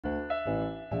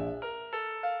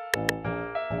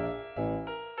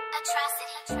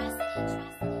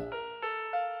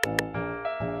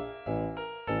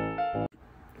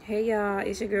Hey y'all,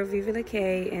 it's your girl Viva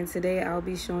LaKay, and today I'll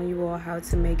be showing you all how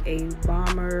to make a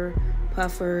bomber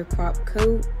puffer crop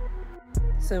coat.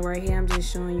 So right here I'm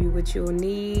just showing you what you'll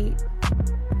need.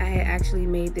 I had actually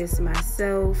made this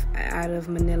myself out of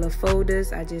manila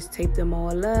folders. I just taped them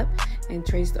all up and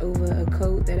traced over a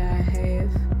coat that I have.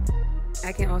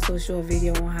 I can also show a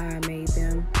video on how I made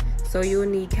them. So you'll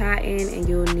need cotton and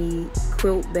you'll need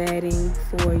quilt batting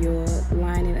for your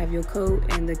lining of your coat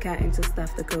and the cotton to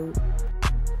stuff the coat.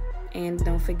 And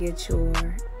don't forget your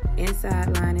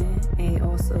inside lining and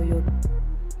also your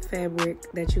fabric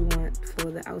that you want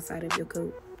for the outside of your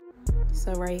coat.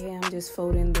 So right here I'm just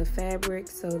folding the fabric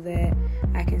so that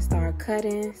I can start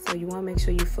cutting. So you want to make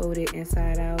sure you fold it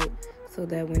inside out so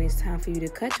that when it's time for you to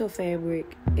cut your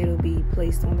fabric, it'll be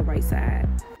placed on the right side.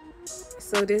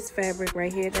 So this fabric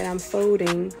right here that I'm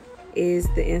folding is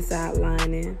the inside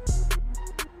lining.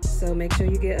 So make sure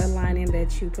you get a lining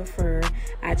that you prefer.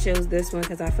 I chose this one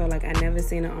because I felt like I never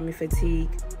seen an army fatigue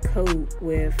coat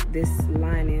with this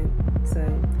lining. So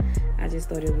I just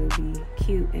thought it would be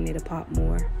cute and it'll pop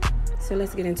more. So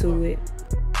let's get into it.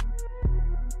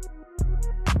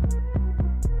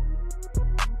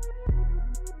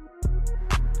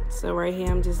 So right here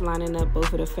I'm just lining up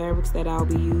both of the fabrics that I'll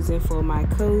be using for my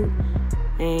coat.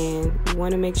 And you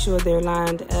want to make sure they're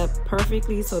lined up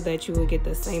perfectly so that you will get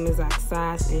the same exact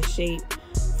size and shape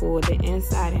for the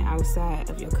inside and outside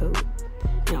of your coat.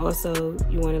 And also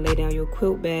you want to lay down your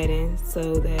quilt batting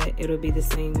so that it'll be the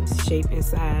same shape and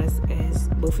size as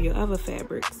both of your other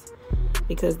fabrics,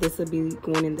 because this will be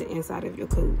going in the inside of your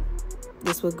coat.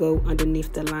 This will go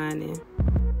underneath the lining.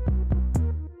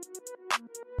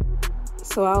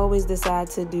 So I always decide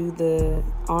to do the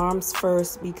arms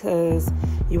first because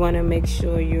you want to make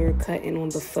sure you're cutting on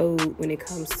the fold when it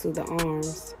comes to the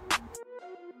arms.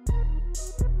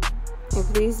 And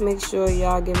please make sure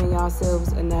y'all giving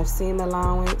yourselves enough seam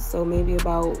allowance. So maybe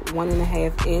about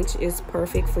 1.5 inch is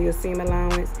perfect for your seam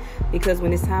allowance, because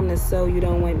when it's time to sew, you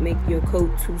don't want to make your coat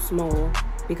too small,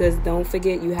 because don't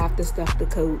forget you have to stuff the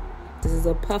coat. This is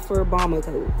a puffer bomber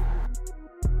coat.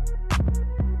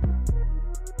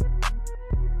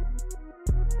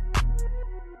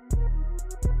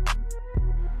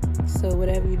 So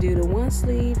whatever you do to one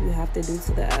sleeve, you have to do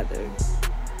to the other.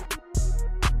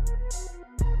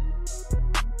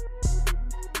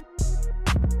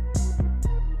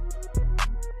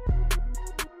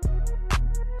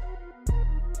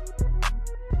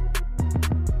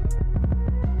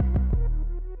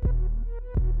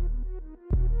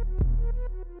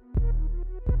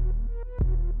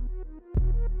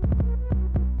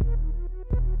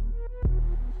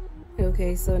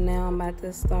 Okay, so now I'm about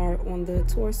to start on the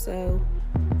torso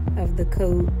of the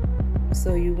coat.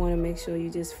 So you want to make sure you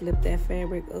just flip that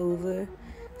fabric over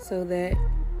so that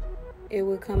it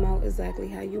will come out exactly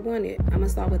how you want it. I'm going to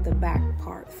start with the back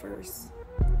part first.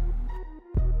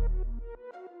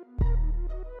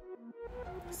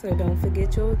 So don't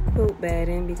forget your quilt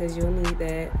batting because you'll need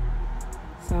that.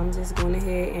 So I'm just going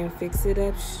ahead and fix it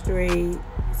up straight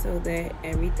so that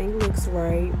everything looks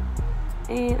right.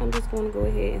 And I'm just going to go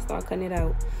ahead and start cutting it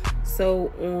out.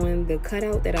 So on the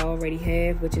cutout that I already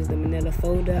have, which is the manila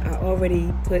folder, I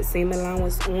already put seam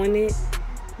allowance on it.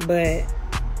 But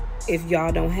if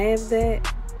y'all don't have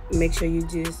that, make sure you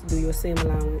just do your seam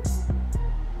allowance.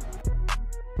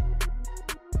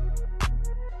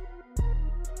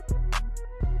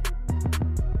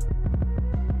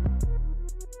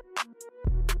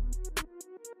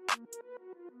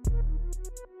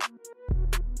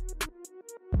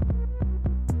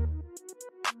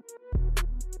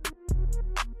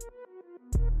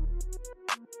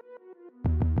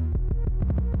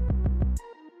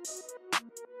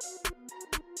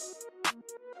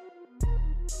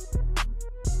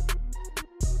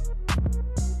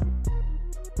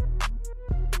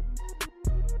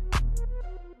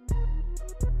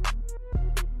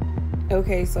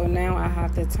 Okay, so now I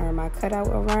have to turn my cutout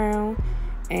around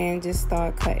and just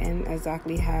start cutting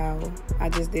exactly how I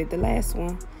just did the last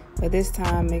one. But this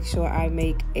time, make sure I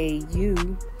make a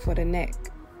U for the neck.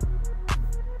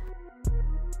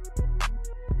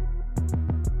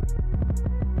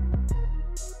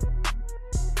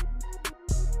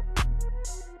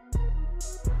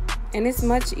 And it's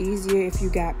much easier if you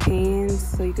got pins,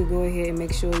 so you could go ahead and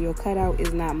make sure your cutout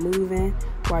is not moving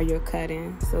while you're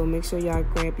cutting. So make sure y'all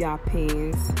grab y'all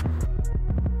pins.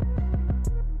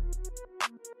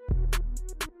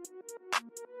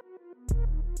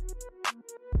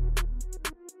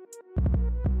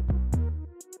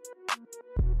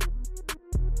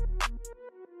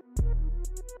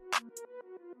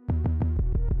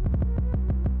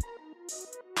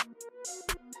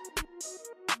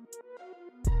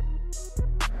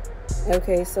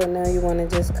 Okay, so now you want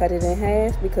to just cut it in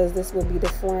half because this will be the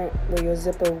front where your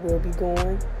zipper will be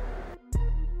going.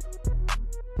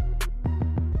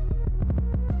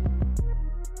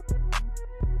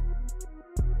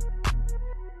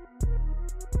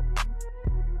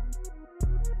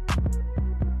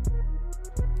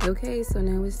 Okay, so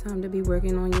now it's time to be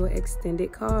working on your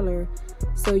extended collar.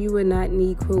 So you would not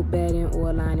need quilt batting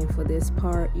or lining for this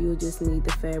part. You'll just need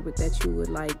the fabric that you would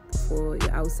like for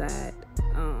your outside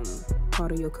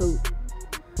part of your coat,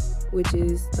 which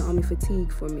is the Army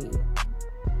Fatigue for me.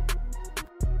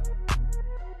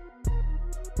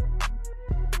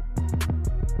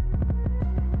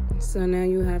 So now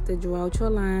you have to draw out your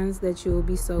lines that you'll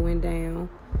be sewing down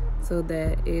so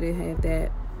that it'll have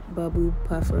that bubble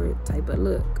puffer type of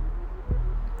look.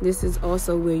 This is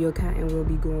also where your cotton will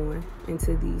be going,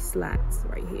 into these slots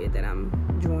right here that I'm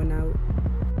drawing out.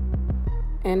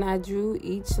 And I drew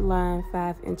each line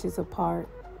 5 inches apart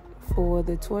for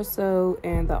the torso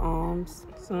and the arms.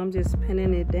 So I'm just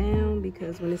pinning it down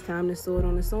because when it's time to sew it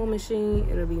on the sewing machine,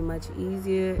 it'll be much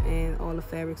easier and all the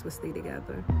fabrics will stay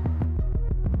together.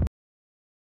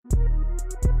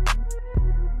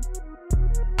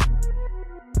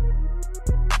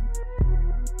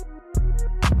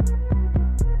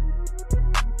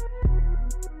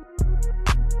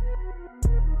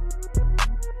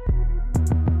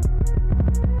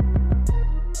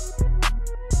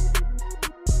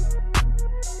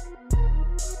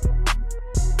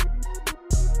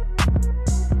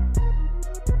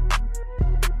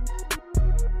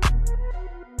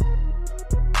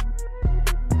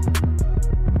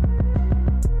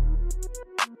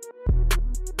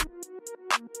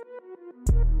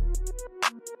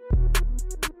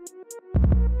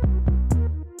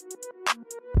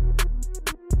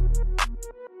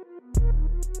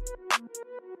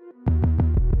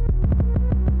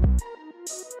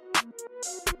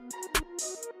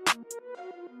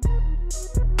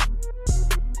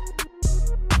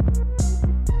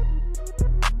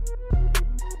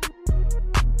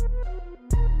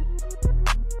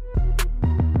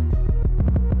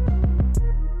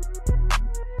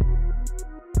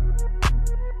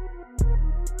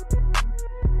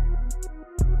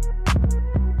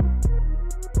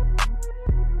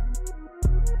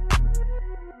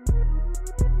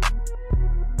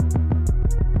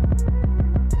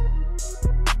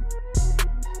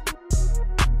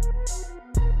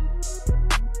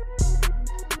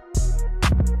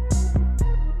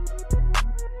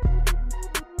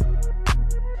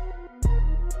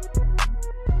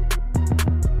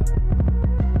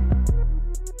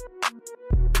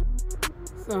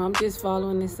 So I'm just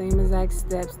following the same exact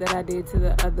steps that I did to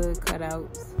the other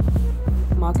cutouts,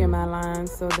 marking my lines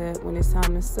so that when it's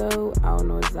time to sew, I'll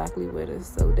know exactly where to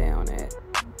sew down at.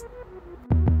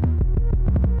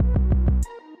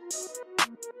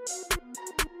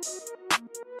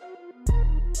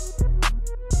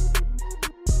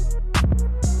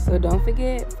 So don't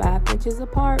forget, 5 inches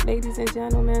apart, ladies and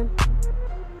gentlemen.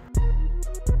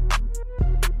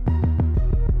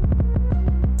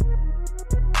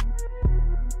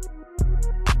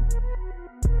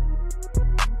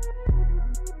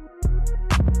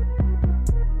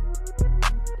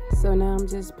 So now I'm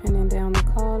just pinning down the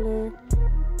collar.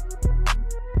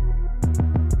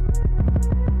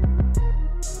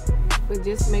 But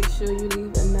just make sure you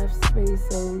leave enough space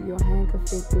so your hand can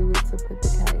fit through it to put the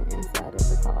cotton inside of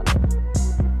the collar.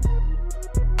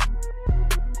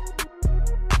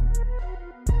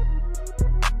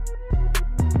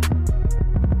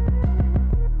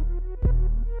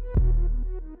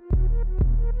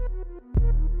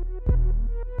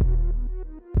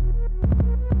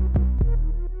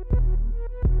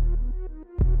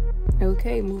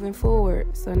 Okay, moving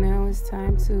forward. So now it's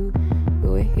time to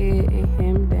go ahead and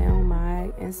hem down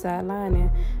my inside lining.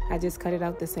 I just cut it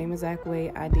out the same exact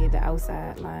way I did the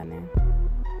outside lining.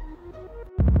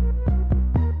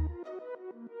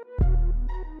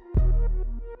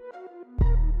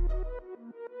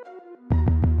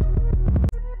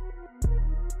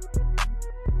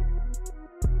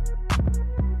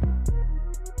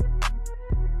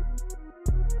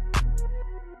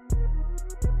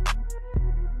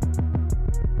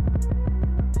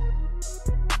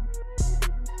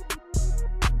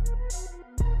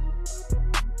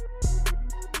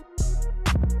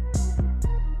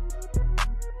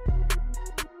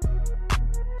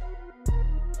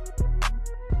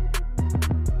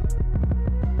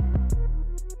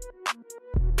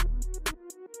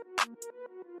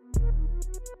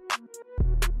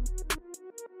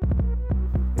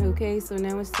 Okay, so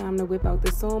now it's time to whip out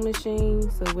the sewing machine.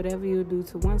 So whatever you do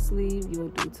to one sleeve, you'll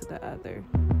do to the other.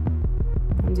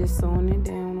 I'm just sewing it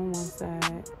down on one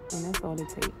side. that, and that's all it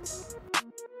takes.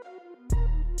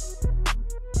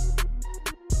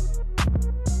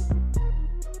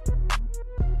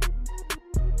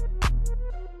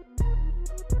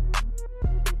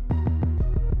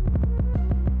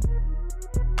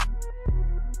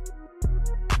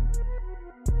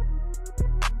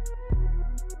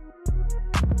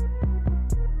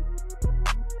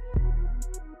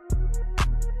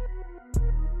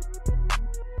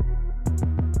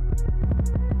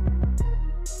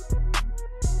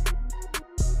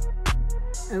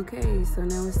 Okay, so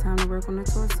now it's time to work on the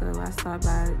torso. I start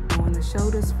by doing the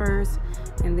shoulders first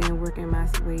and then working my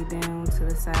way down to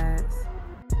the sides.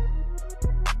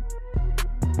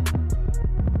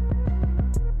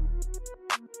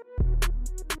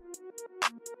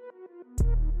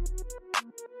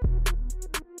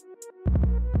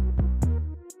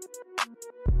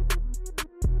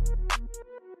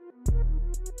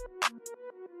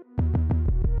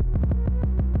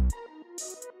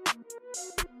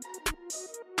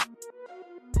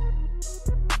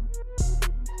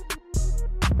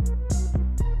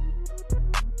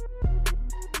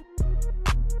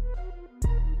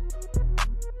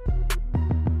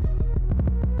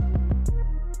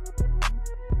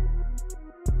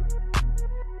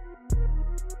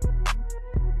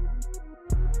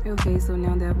 Okay, so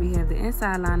now that we have the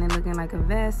inside lining looking like a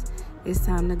vest, it's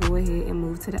time to go ahead and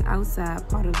move to the outside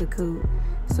part of the coat.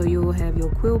 So you'll have your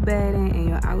quill batting and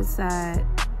your outside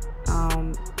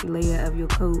layer of your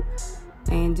coat,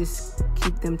 and just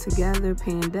keep them together,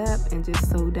 pinned up, and just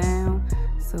sew down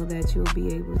so that you'll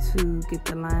be able to get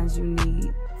the lines you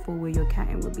need for where your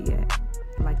cotton will be at,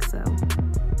 like so.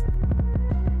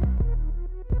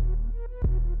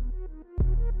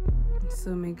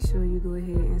 So make sure you go ahead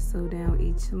and sew down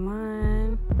each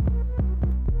line.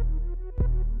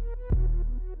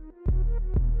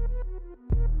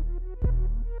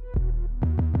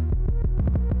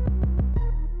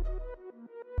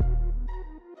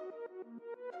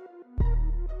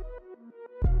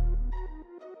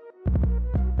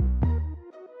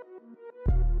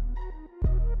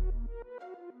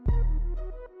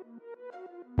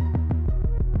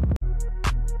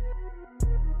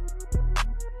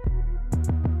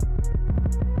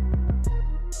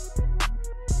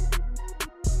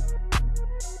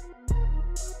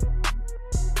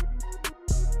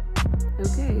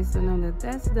 Okay, so now that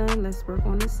that's done, let's work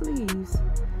on the sleeves.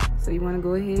 So you want to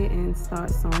go ahead and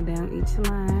start sewing down each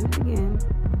line again,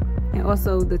 and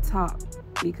also the top,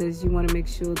 because you want to make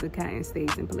sure the cotton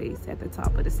stays in place at the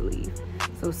top of the sleeve.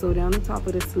 So sew down the top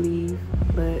of the sleeve,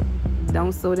 but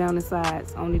don't sew down the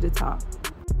sides, only the top.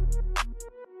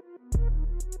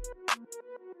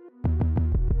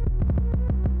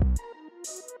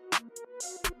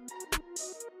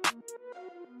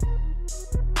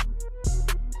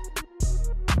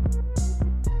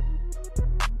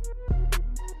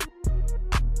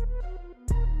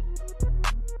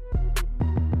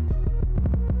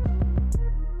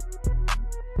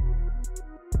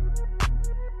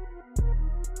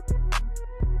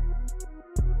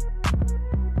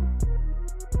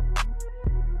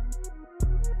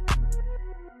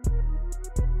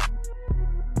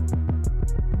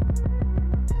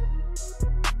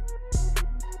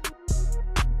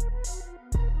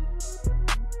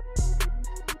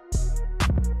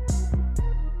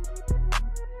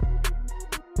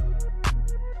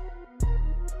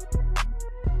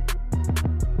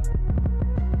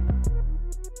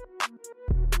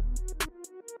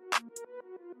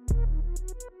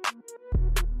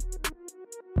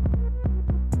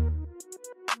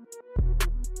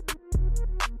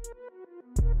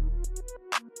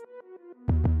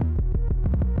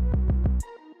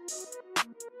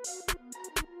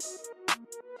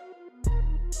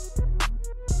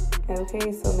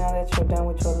 Okay, so now that you're done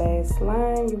with your last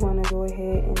line, you want to go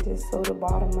ahead and just sew the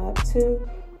bottom up too,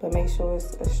 but make sure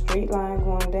it's a straight line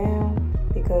going down,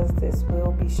 because this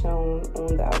will be shown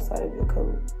on the outside of your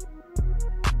coat.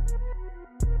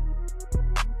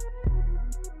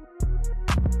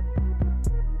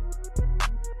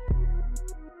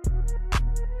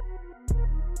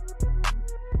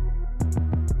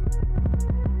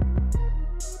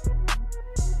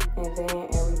 And then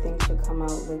everything should come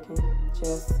out looking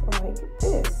just like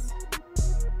this.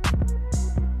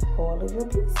 All of your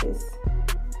pieces.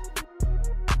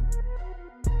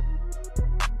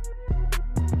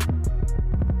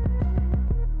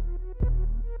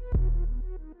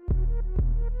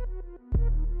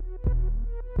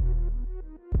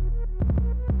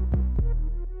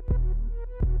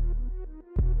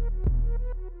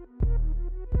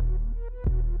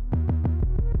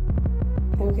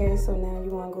 Okay, so now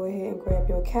you want to go ahead and grab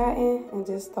your cotton and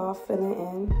just start filling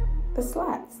in the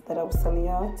slots that I was telling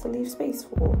y'all to leave space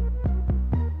for,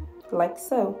 like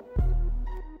so.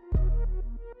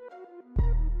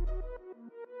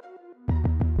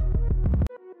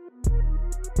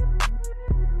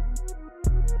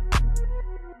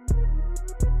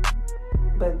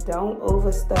 But don't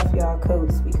overstuff y'all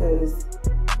coats, because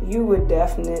you would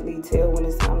definitely tell when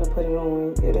it's time to put it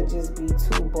on. It'll just be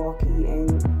too bulky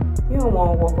and you don't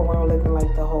want to walk around looking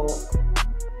like the Hulk.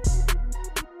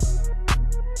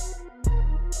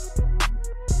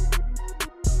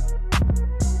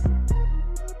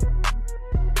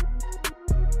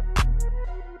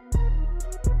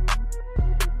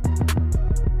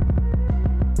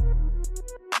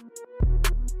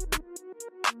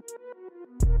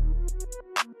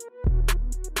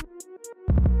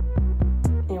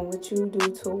 You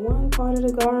do to one part of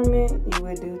the garment, you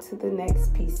would do to the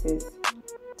next pieces.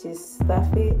 Just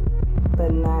stuff it,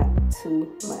 but not too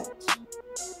much.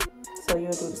 So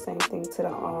you'll do the same thing to the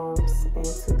arms and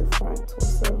to the front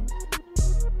torso.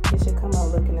 It should come out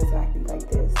looking exactly like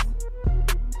this.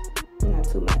 Not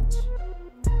too much,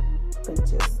 but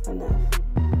just enough.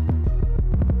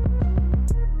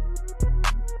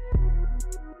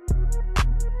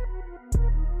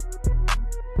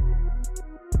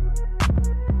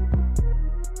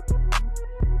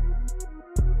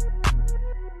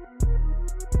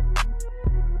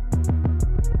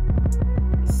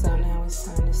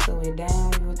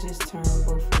 Down, you'll just turn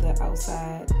both of the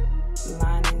outside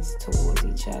linings towards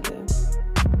each other,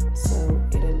 so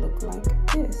it'll look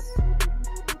like this.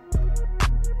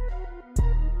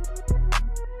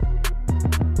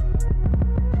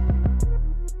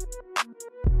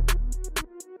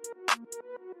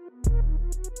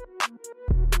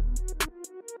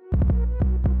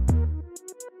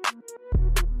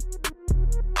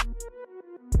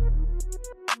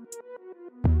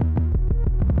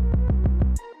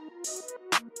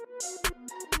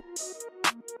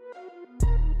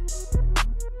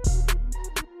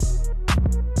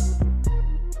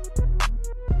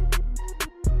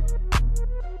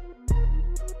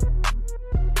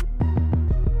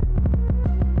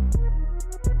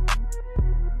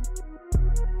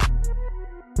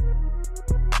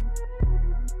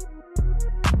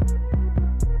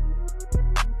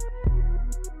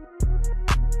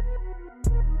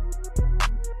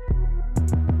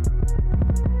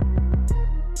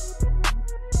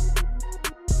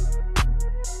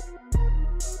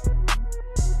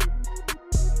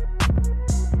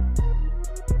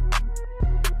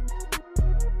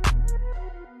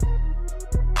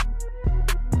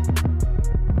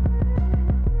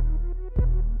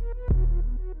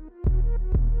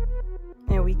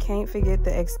 Can't forget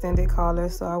the extended collar,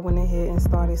 so I went ahead and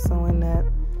started sewing up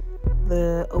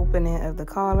the opening of the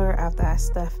collar after I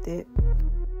stuffed it.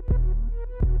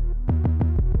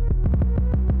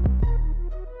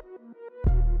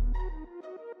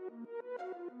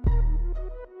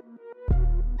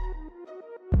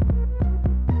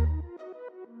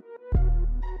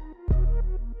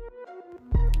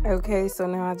 Okay, so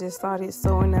now I just started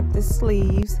sewing up the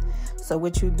sleeves. So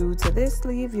what you do to this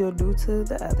sleeve, you'll do to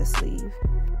the other sleeve.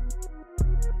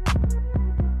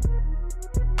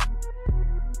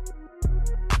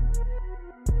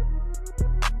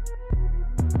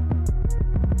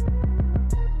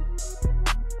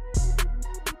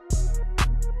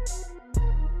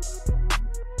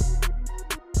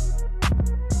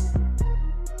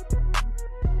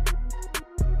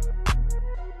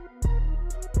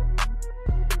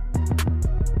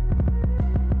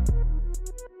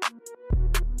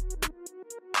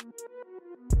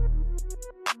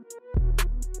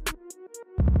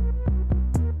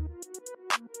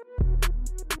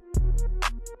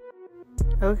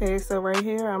 Okay, so right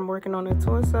here I'm working on the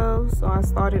torso. So I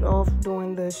started off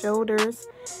doing the shoulders,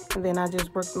 and then I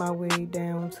just worked my way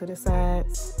down to the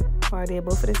sides. So I did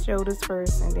both of the shoulders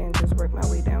first, and then just worked my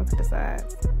way down to the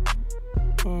sides.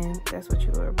 And that's what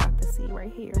you are about to see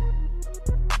right here.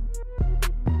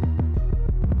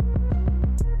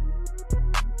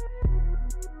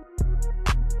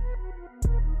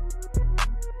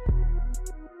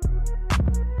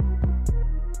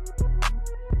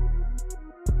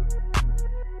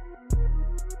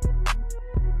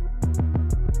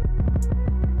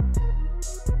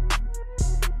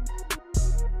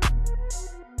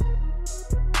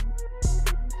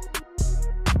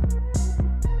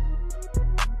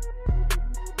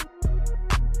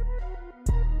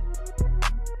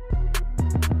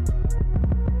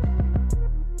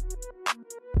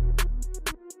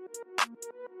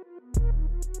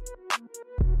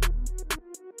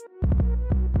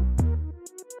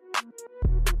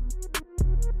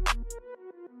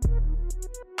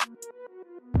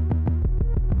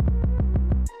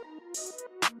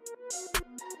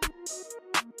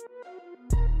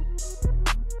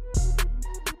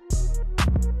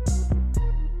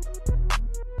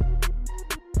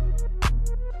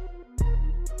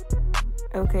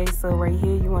 Okay, so right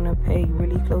here you want to pay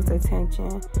really close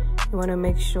attention. You want to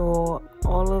make sure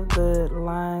all of the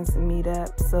lines meet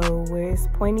up. So where it's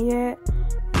pointy at,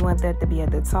 you want that to be at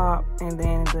the top, and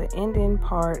then the ending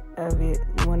part of it,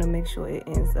 you want to make sure it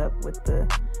ends up with the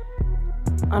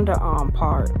underarm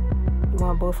part. You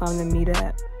want both of them to meet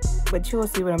up, but you'll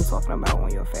see what I'm talking about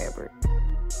on your fabric.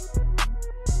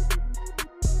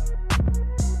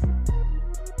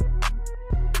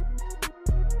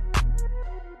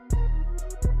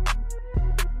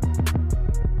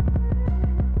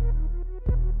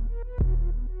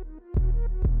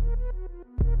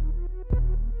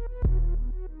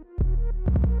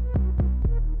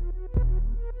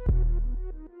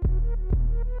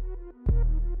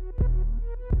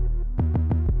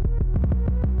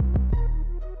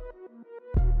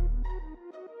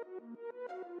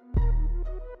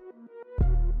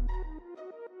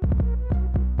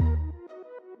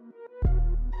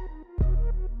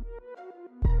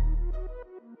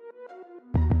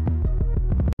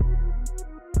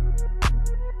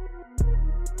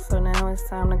 So now it's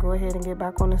time to go ahead and get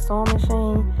back on the sewing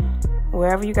machine.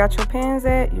 Wherever you got your pins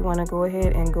at, you want to go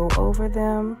ahead and go over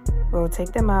them. Well,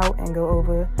 take them out and go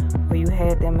over where you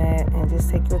had them at, and just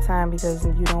take your time, because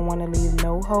you don't want to leave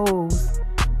no holes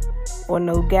or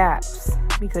no gaps,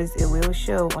 because it will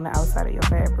show on the outside of your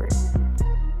fabric.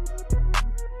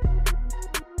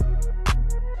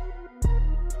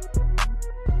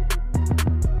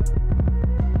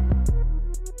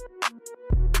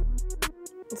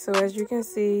 So as you can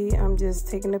see, I'm just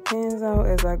taking the pins out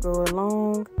as I go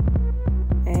along,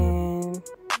 and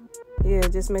yeah,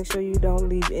 just make sure you don't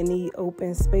leave any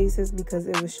open spaces, because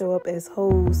it will show up as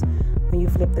holes when you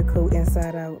flip the coat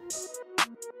inside out.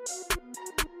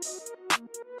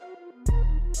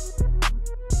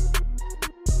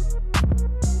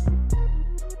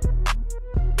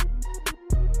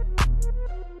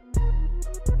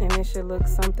 And it should look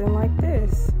something like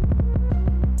this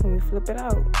when you flip it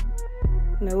out.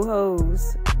 No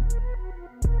holes.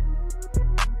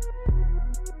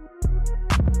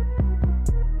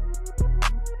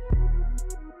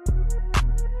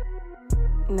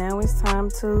 Now it's time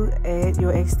to add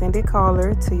your extended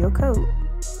collar to your coat.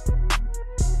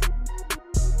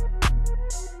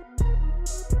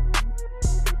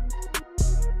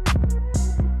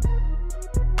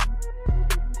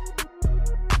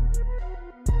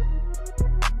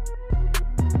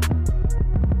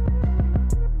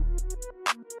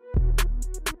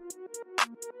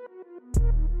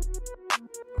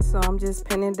 So I'm just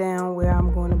pinning down where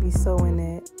I'm going to be sewing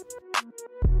it.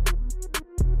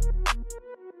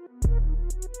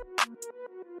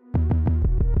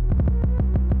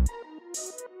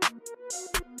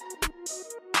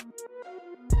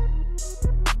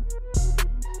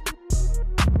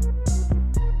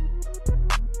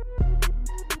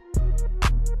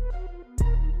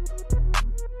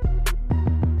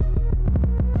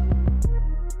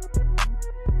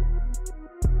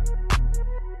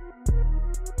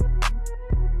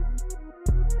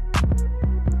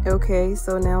 Okay,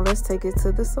 so now let's take it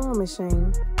to the sewing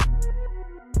machine.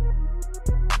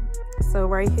 So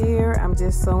right here, I'm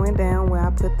just sewing down where I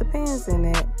put the pins in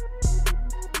at.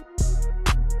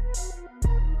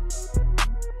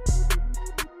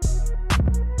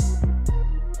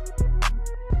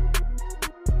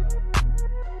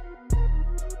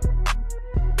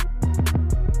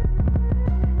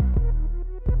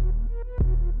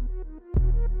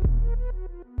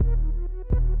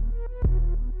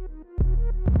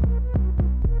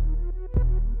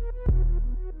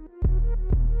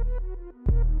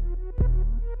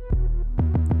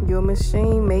 Your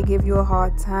machine may give you a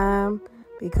hard time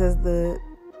because the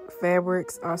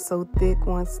fabrics are so thick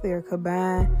once they're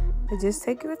combined, but just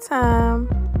take your time.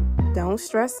 Don't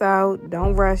stress out,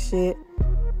 don't rush it,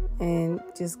 and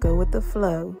just go with the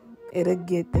flow. It'll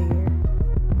get there.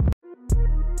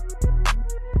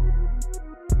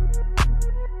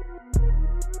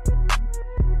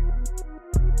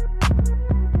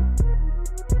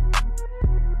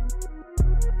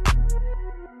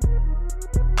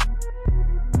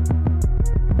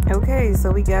 Okay,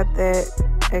 so we got that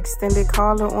extended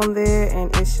collar on there,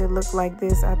 and it should look like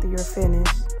this after you're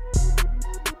finished.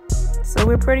 So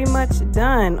we're pretty much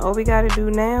done. All we got to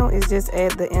do now is just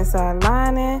add the inside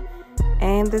lining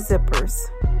and the zippers.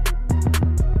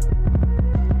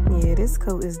 Yeah, this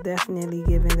coat is definitely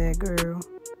giving that, girl.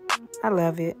 I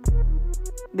love it.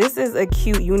 This is a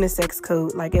cute unisex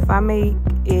coat. Like, if I make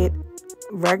it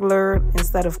regular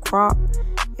instead of crop,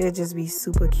 it'll just be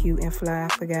super cute and fly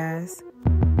for guys.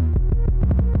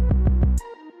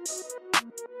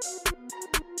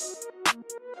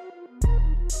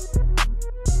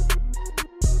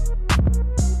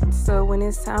 So when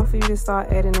it's time for you to start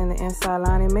adding in the inside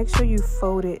lining, make sure you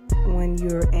fold it when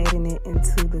you're adding it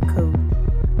into the coat.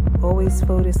 Always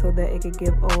fold it so that it could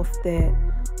give off that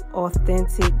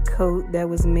authentic coat that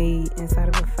was made inside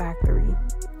of a factory.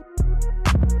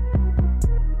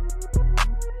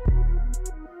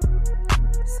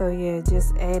 So yeah,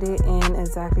 just add it in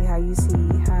exactly how you see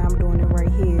how I'm doing it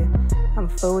right here. I'm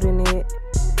folding it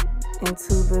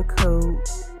into the coat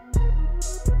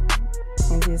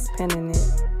and just pinning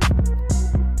it.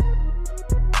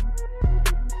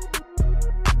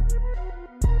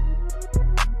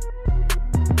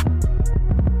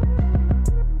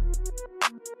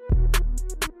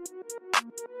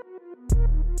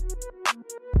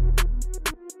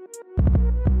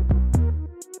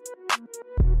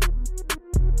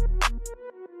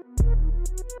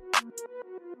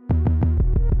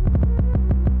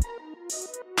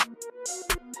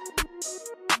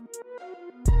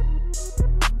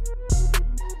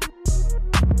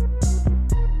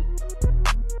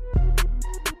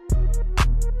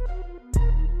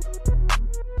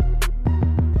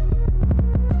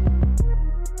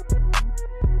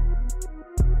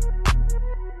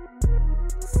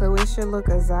 So it should look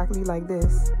exactly like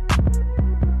this.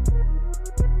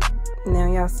 Now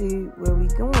y'all see where we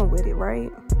going with it,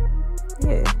 right?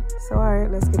 Yeah. So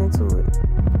alright, let's get into it.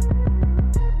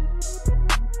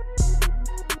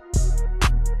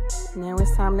 Now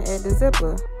it's time to add the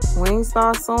zipper. We ain't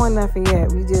start sewing nothing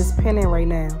yet. We just pinning right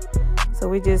now. So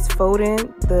we just folding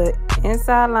the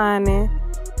inside lining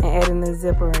and adding the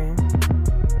zipper in.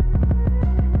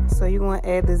 So you're going to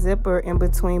add the zipper in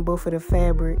between both of the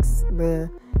fabrics,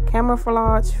 the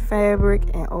camouflage fabric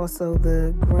and also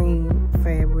the green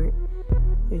fabric.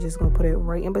 You're just going to put it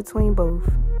right in between both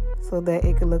so that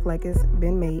it can look like it's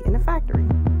been made in a factory.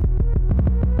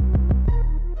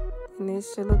 And it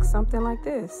should look something like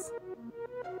this.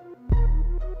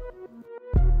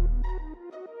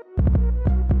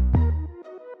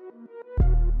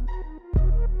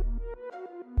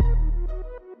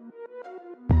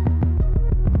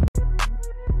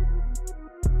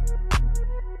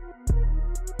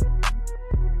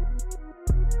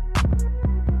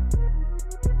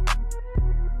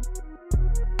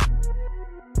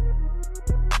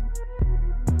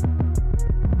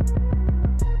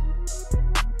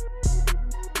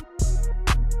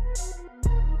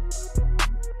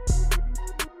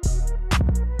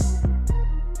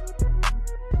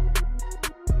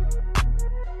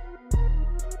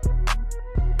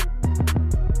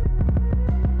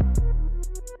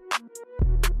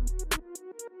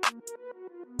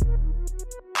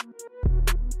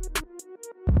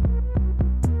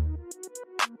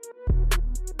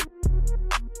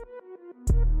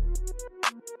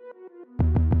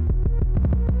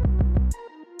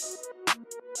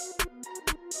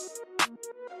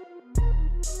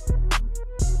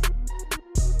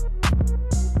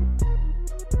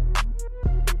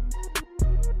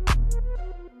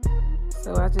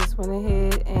 So I just went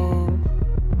ahead and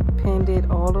pinned it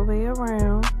all the way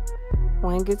around.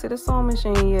 I ain't get to the sewing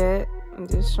machine yet. I'm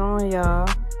just showing y'all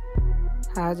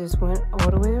how I just went all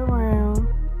the way around.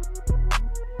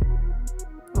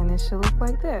 And it should look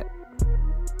like that.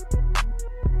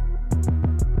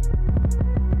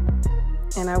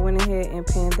 And I went ahead and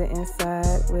pinned the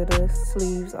inside where the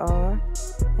sleeves are.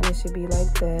 And it should be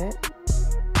like that.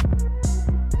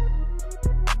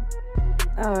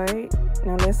 Alright,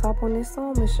 now let's hop on this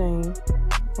sewing machine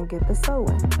and get the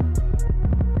sewing.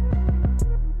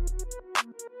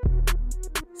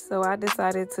 So I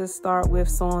decided to start with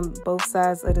sewing both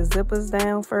sides of the zippers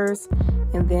down first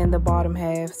and then the bottom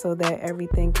half so that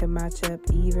everything can match up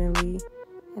evenly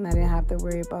and I didn't have to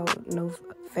worry about no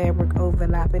fabric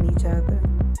overlapping each other.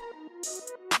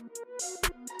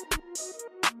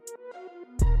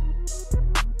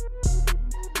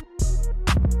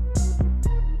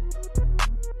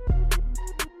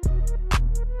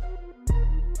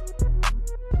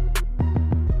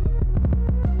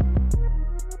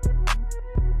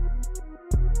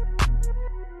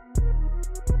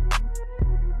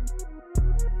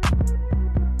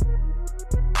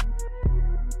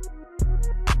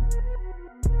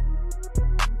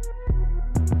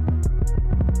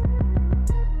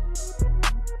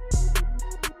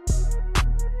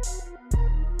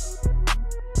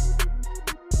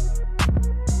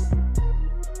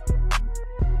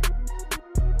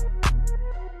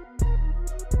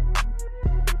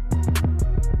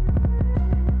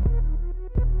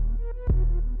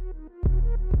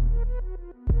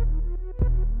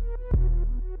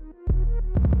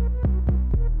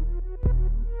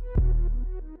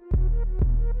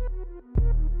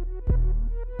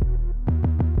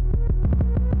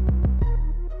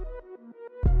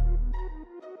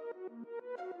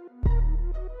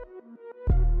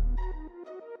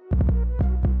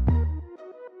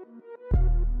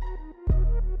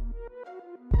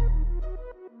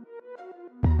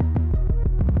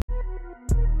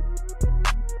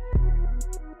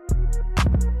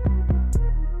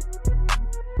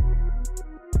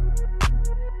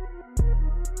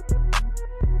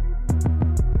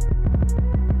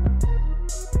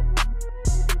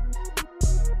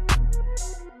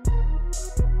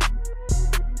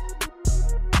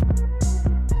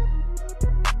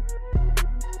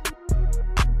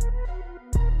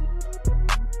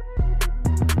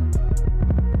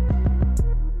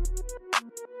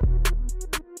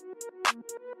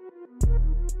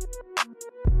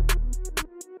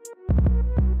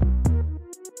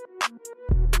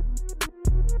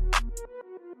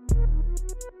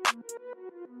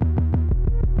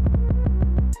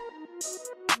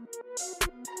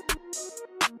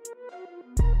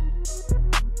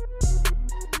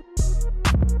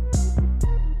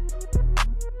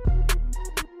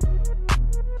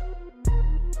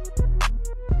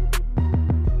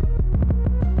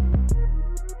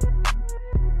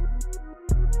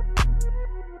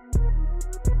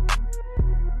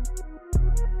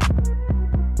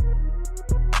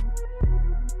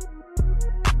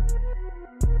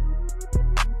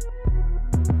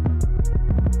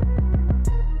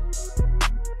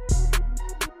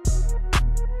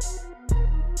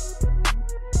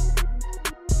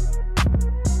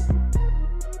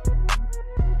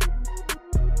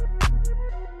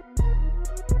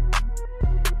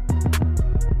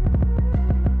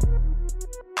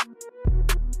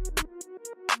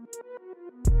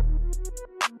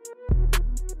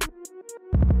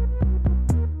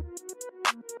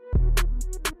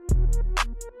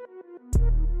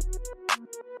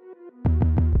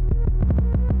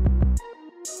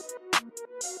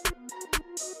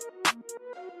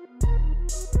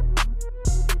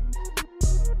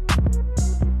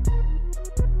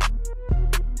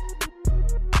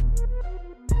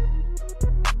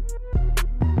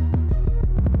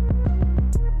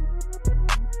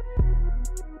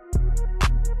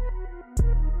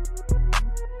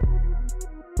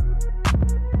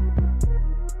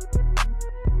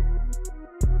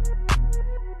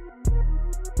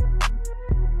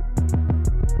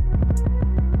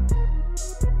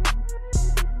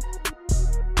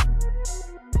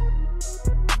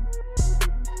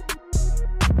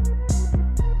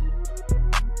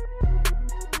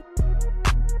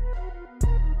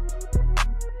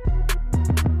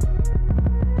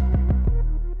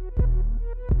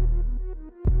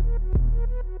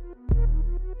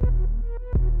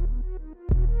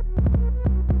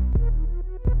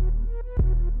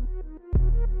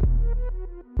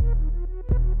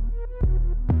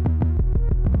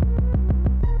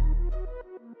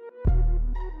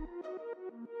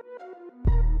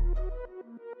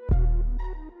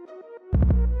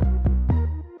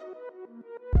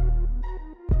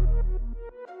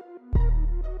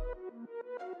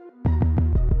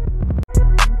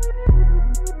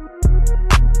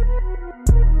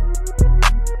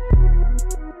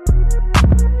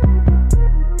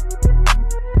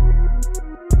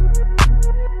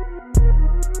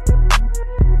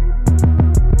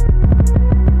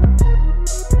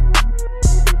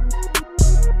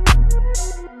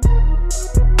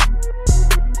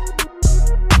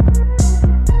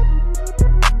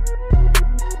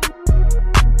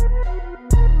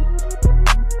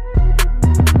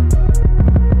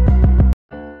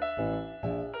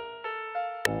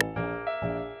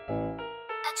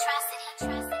 atrocity.